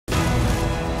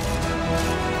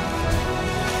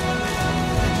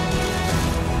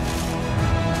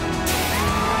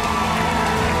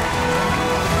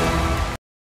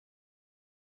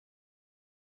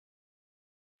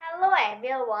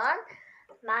everyone.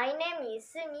 My name is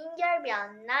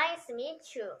Mingyal. Nice to meet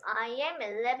you. I am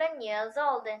 11 years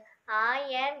old. I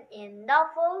am in the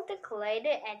 4th grade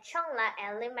at 청라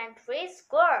Elementary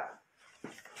School.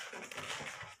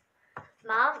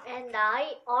 Mom and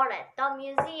I are at the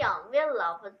museum. We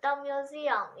love the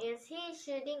museum. Is he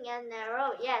shooting an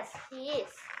arrow? Yes, he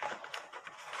is.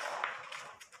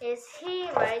 Is he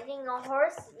riding a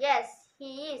horse? Yes,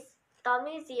 he is. The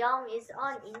museum is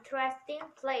an interesting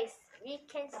place. We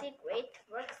can see great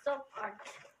works of art.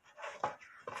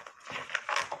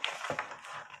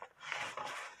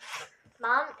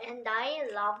 Mom and I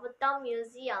love the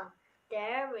museum.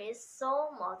 There is so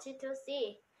much to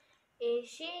see. Is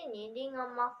she knitting a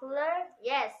muffler?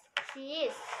 Yes, she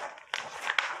is.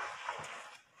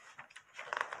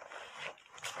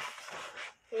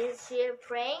 Is she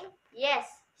praying? Yes,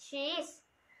 she is.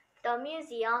 The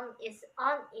museum is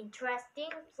an interesting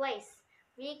place.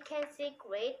 We can see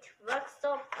great works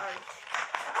of art.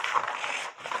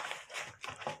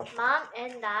 Mom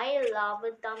and I love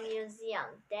the museum.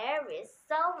 There is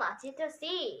so much to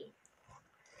see.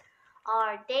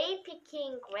 Are they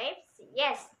picking grapes?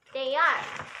 Yes, they are.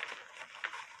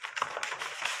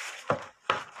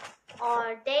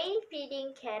 Are they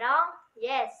feeding cattle?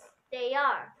 Yes, they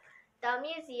are. The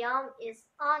museum is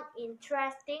an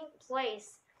interesting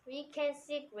place. We can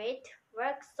see great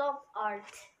works of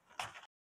art.